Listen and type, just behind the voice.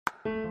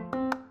Hi,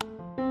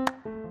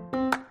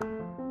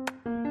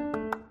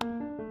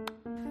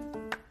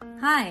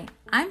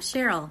 I'm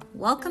Cheryl.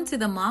 Welcome to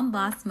the Mom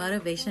Boss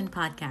Motivation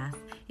Podcast.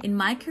 In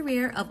my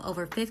career of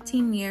over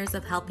 15 years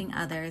of helping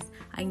others,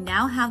 I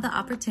now have the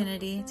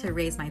opportunity to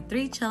raise my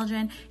 3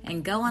 children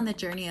and go on the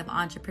journey of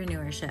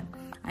entrepreneurship.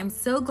 I'm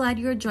so glad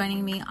you're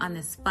joining me on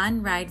this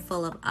fun ride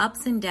full of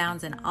ups and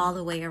downs and all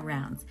the way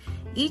arounds.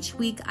 Each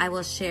week, I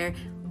will share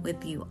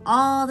with you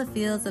all the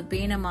feels of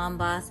being a mom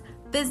boss,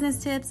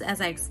 business tips as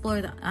I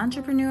explore the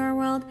entrepreneur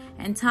world,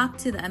 and talk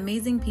to the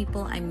amazing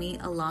people I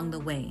meet along the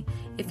way.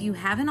 If you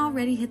haven't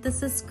already hit the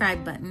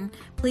subscribe button,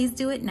 please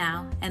do it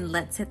now, and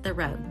let's hit the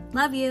road.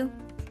 Love you.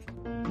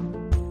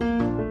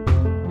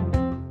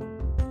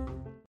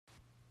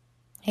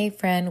 Hey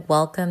friend,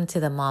 welcome to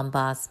the Mom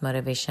Boss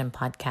Motivation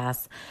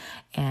Podcast.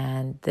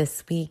 And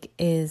this week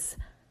is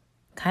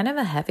kind of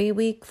a heavy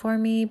week for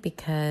me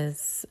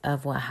because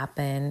of what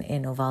happened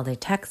in Uvalde,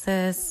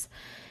 Texas.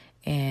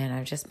 And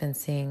I've just been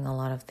seeing a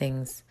lot of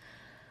things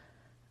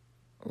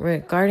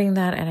regarding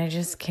that. And I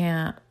just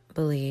can't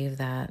believe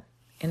that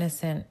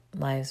innocent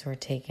lives were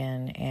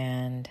taken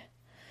and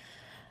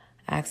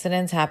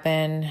accidents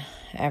happen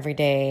every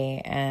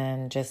day.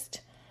 And just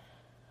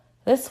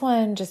this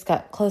one just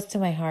got close to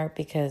my heart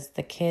because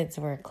the kids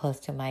were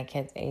close to my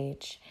kids'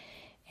 age.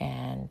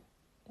 And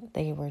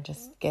they were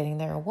just getting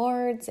their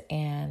awards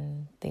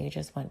and they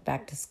just went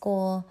back to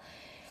school.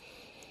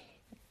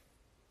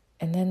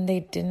 And then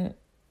they didn't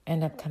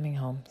end up coming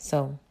home.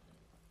 So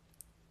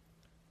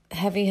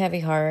heavy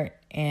heart,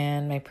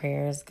 and my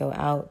prayers go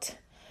out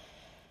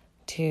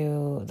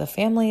to the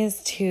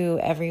families, to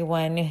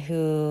everyone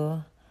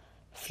who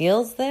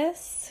feels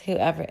this,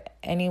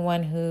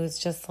 anyone who's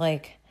just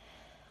like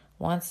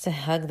wants to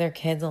hug their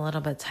kids a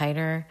little bit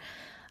tighter.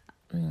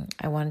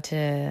 I want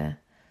to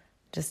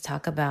just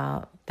talk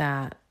about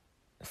that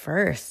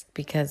first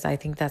because I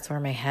think that's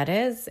where my head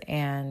is.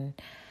 And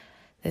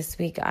this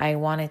week, I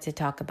wanted to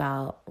talk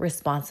about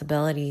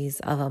responsibilities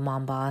of a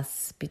mom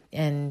boss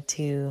and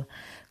to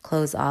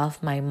close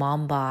off my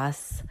mom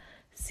boss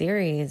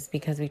series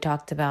because we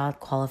talked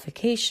about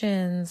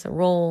qualifications,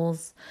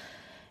 roles,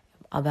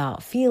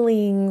 about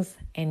feelings,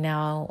 and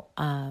now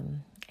I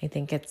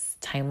think it's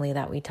timely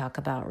that we talk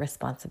about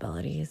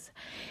responsibilities.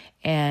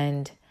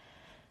 And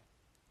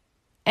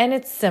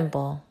it's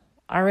simple.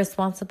 Our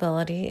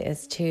responsibility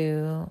is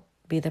to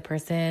be the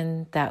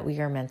person that we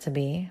are meant to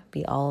be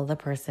all the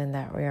person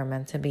that we are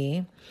meant to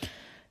be.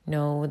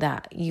 Know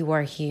that you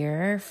are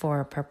here for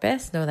a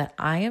purpose. Know that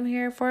I am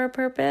here for a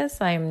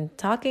purpose. I'm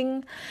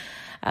talking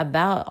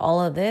about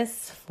all of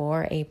this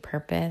for a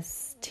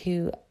purpose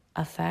to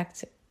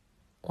affect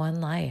one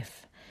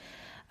life,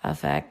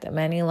 affect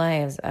many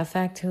lives,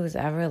 affect who's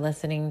ever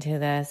listening to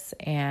this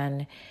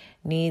and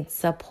needs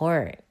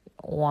support,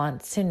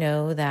 wants to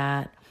know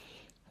that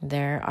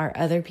there are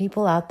other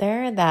people out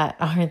there that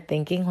are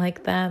thinking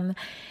like them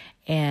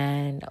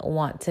and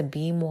want to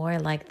be more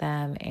like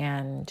them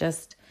and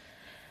just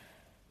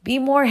be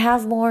more,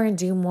 have more, and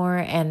do more.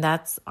 And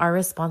that's our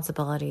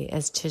responsibility,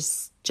 is to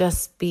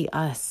just be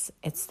us.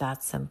 It's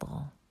that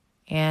simple.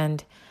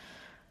 And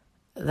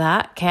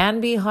that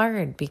can be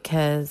hard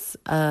because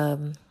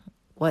of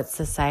what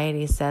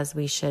society says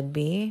we should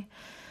be,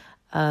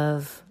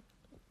 of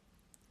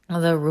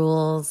the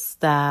rules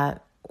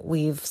that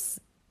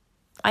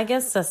I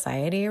guess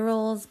society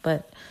rules,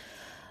 but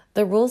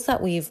the rules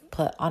that we've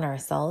put on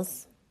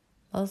ourselves,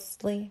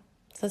 mostly.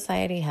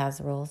 Society has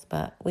rules,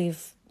 but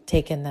we've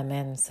taken them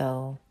in,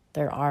 so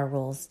there are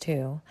rules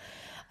too.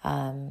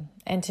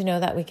 And to know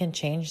that we can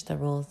change the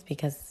rules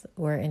because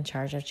we're in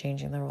charge of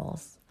changing the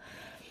rules.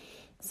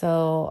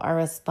 So our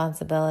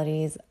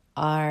responsibilities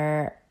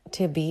are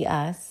to be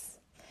us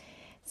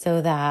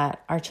so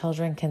that our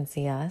children can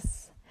see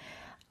us,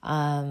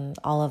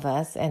 all of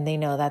us, and they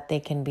know that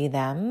they can be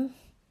them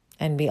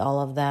and be all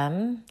of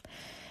them.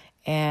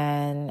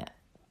 And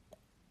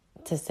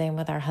to same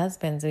with our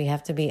husbands, we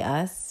have to be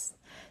us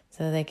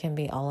so they can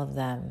be all of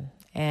them.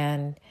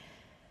 And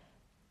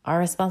our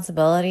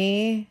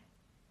responsibility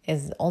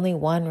is only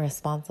one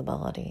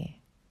responsibility.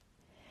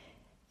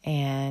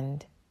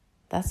 And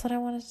that's what I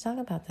wanted to talk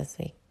about this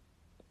week.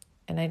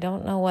 And I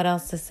don't know what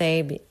else to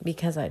say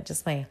because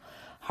my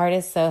heart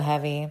is so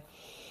heavy.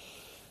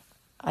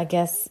 I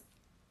guess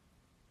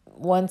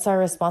once our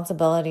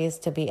responsibility is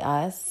to be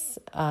us,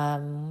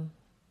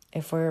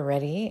 if we're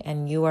ready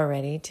and you are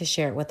ready to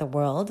share it with the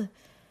world,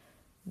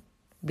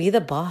 be the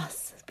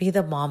boss, be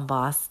the mom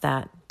boss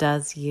that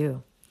does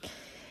you.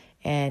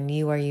 And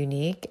you are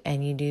unique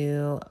and you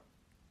do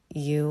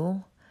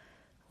you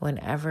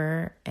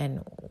whenever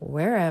and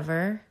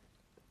wherever.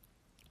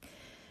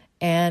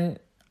 And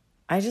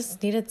I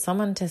just needed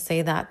someone to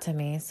say that to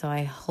me. So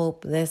I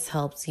hope this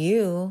helps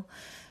you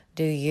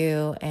do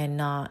you and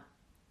not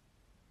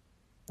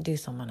do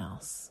someone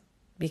else,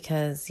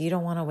 because you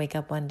don't want to wake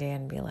up one day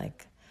and be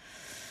like,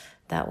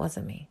 that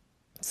wasn't me.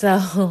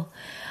 So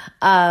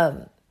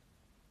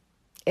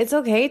it's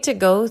okay to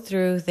go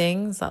through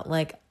things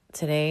like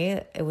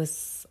today. I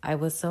was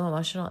so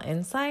emotional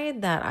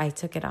inside that I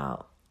took it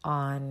out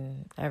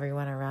on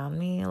everyone around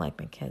me, like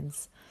my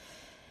kids.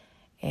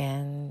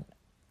 And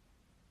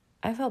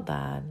I felt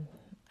bad.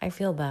 I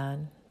feel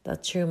bad. The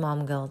true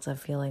mom guilt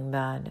of feeling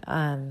bad.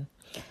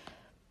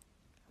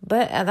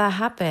 But that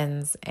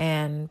happens.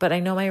 But I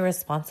know my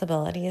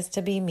responsibility is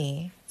to be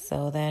me.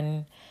 So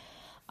then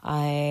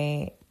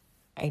I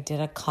did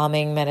a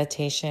calming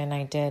meditation.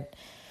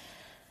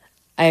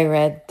 I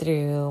read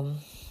through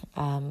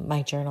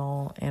my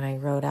journal and I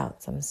wrote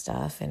out some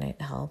stuff and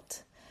it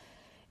helped.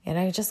 And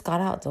I just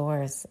got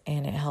outdoors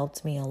and it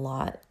helped me a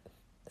lot.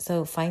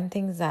 So find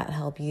things that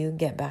help you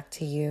get back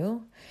to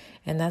you.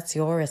 And that's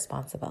your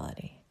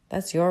responsibility.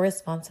 That's your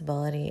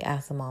responsibility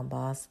as a mom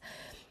boss,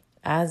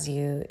 as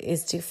you,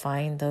 is to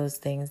find those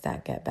things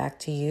that get back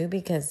to you,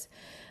 because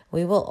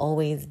we will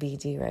always be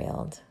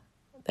derailed.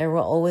 There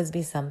will always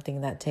be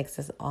something that takes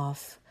us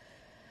off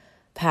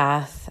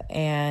path,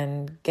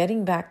 and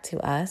getting back to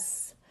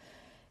us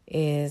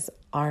is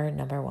our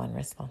number one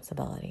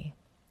responsibility.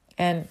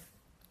 And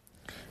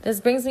this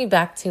brings me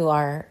back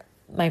to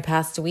my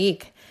past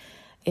week.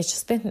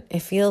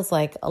 It feels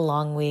like a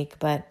long week,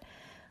 but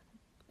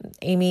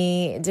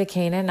Amy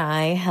Duquesne and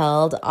I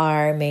held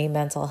our May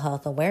Mental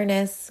Health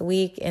Awareness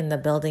Week in the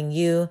Building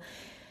You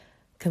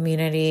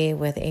community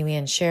with Amy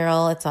and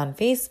Cheryl. It's on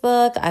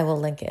Facebook. I will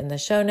link it in the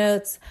show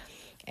notes.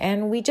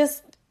 And we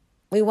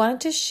wanted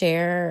to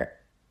share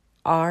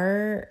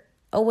our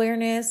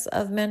awareness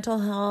of mental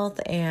health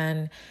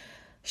and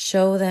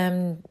show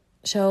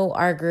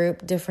our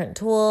group different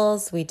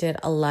tools. We did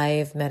a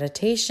live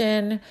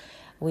meditation.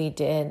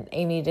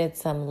 Amy did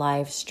some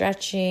live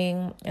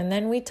stretching, and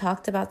then we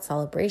talked about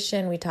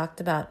celebration. We talked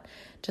about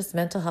just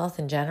mental health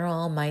in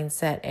general,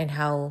 mindset, and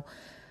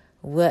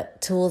what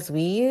tools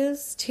we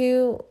use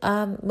to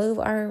move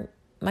our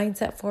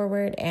mindset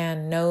forward,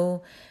 and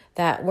know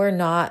that we're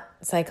not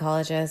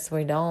psychologists.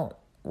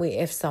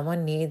 If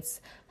someone needs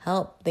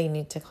help, they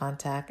need to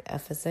contact a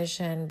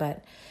physician,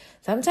 but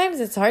sometimes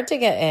it's hard to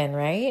get in,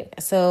 right?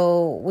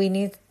 So we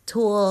need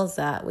tools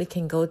that we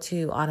can go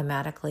to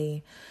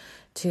automatically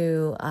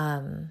to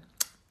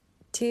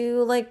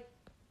like,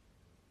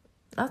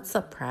 not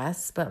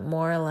suppress, but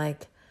more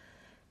like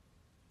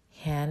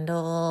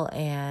handle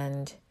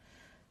and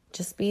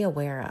just be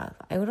aware of.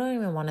 I don't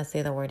even want to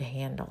say the word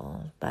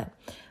handle, but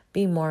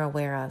be more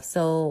aware of.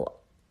 So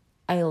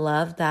I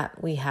love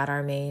that we had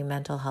our May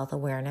Mental Health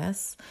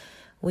Awareness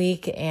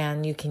Week,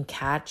 and you can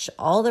catch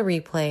all the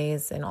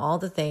replays and all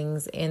the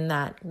things in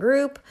that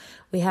group.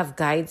 We have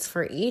guides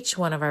for each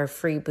one of our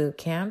free boot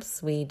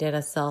camps. We did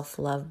a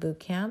self-love boot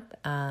camp,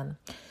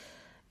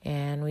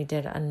 and we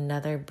did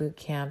another boot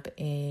camp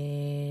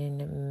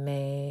in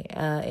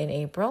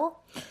April.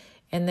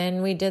 And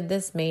then we did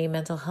this May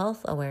Mental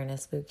Health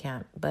Awareness Boot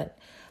Camp. But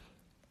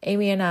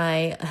Amy and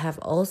I have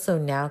also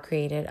now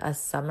created a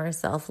summer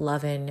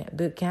self-loving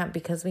boot camp,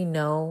 because we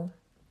know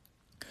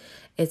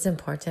it's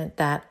important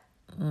that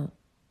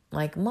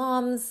like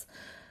moms,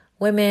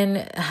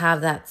 women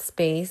have that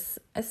space,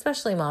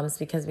 especially moms,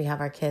 because we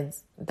have our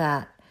kids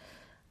that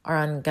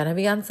are gonna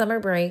be on summer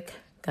break,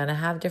 gonna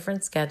have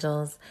different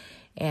schedules,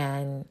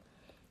 and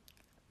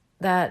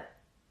that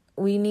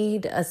we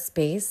need a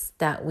space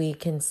that we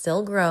can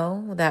still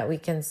grow, that we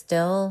can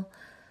still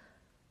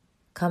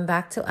come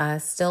back to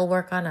us, still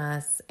work on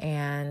us.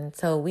 And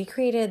so we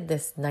created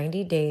this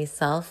 90-day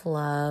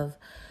self-love,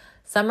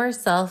 summer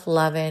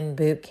self-loving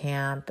boot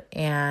camp,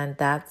 and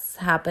that's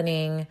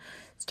happening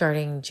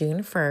starting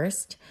June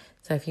 1st.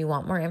 So if you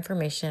want more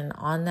information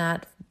on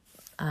that,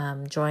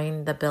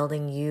 join the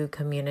Building You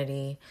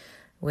community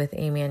with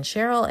Amy and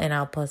Cheryl, and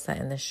I'll post that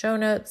in the show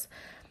notes.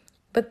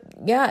 But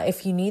yeah,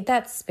 if you need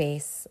that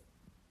space,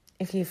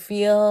 if you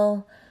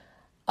feel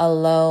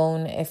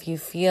alone, if you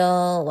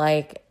feel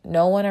like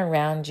no one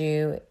around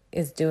you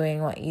is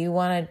doing what you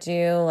want to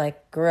do,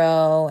 like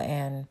grow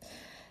and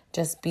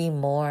just be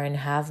more and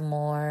have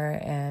more,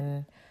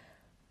 and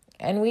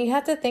we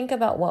have to think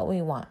about what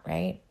we want,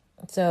 right?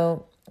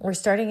 So we're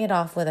starting it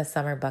off with a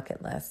summer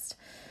bucket list,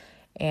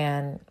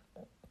 and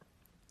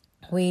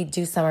we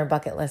do summer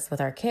bucket lists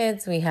with our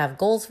kids. We have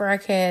goals for our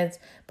kids,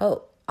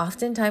 but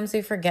oftentimes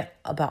we forget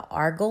about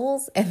our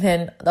goals, and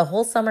then the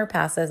whole summer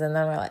passes, and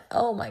then we're like,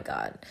 oh my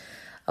God,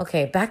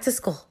 okay, back to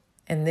school.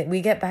 And then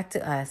we get back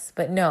to us.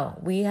 But no,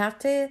 we have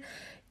to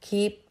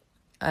keep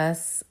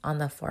us on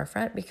the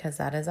forefront, because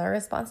that is our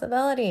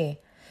responsibility.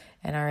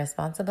 And our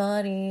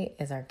responsibility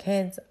is our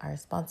kids, our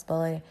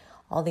responsibility,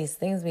 all these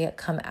things we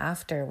come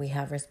after we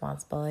have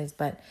responsibilities.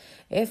 But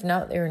if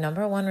not, your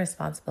number one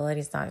responsibility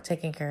is not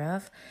taken care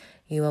of,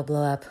 you will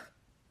blow up.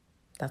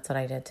 That's what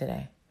I did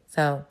today.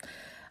 So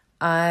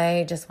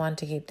I just want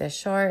to keep this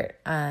short.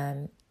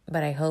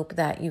 But I hope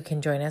that you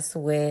can join us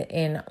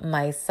in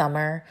my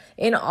summer,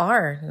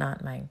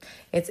 not mine.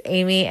 It's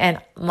Amy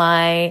and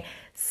my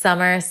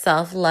summer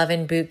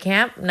self-loving boot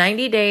camp,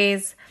 90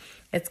 days.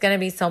 It's going to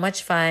be so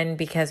much fun,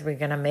 because we're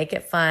going to make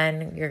it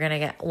fun. You're going to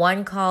get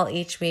one call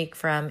each week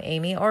from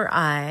Amy or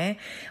I.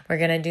 We're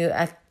going to do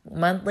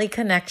monthly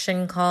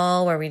connection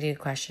call where we do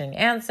question and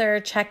answer,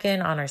 check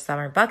in on our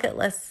summer bucket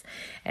lists,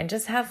 and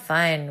just have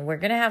fun. We're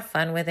going to have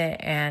fun with it,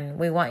 and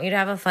we want you to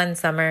have a fun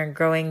summer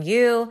growing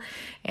you,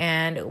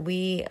 and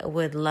we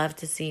would love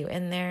to see you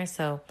in there.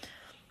 So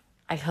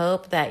I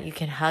hope that you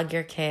can hug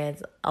your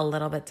kids a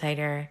little bit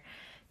tighter,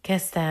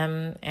 kiss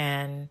them,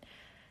 and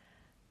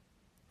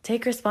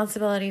take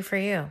responsibility for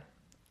you.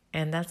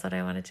 And that's what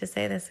I wanted to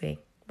say this week.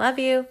 Love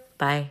you.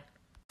 Bye.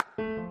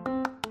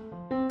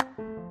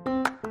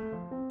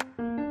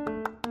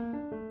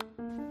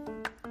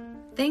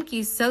 Thank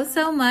you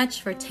so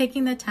much for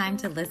taking the time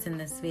to listen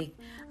this week.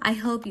 I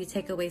hope you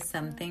take away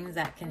some things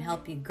that can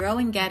help you grow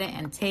and get it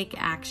and take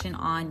action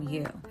on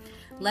you.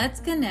 Let's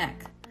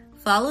connect.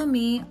 Follow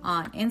me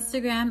on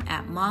Instagram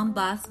at Mom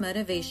Boss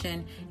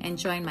Motivation and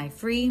join my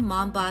free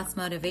Mom Boss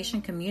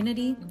Motivation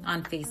community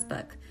on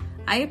Facebook.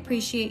 I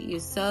appreciate you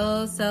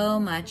so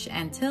much.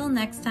 Until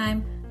next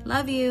time,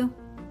 love you.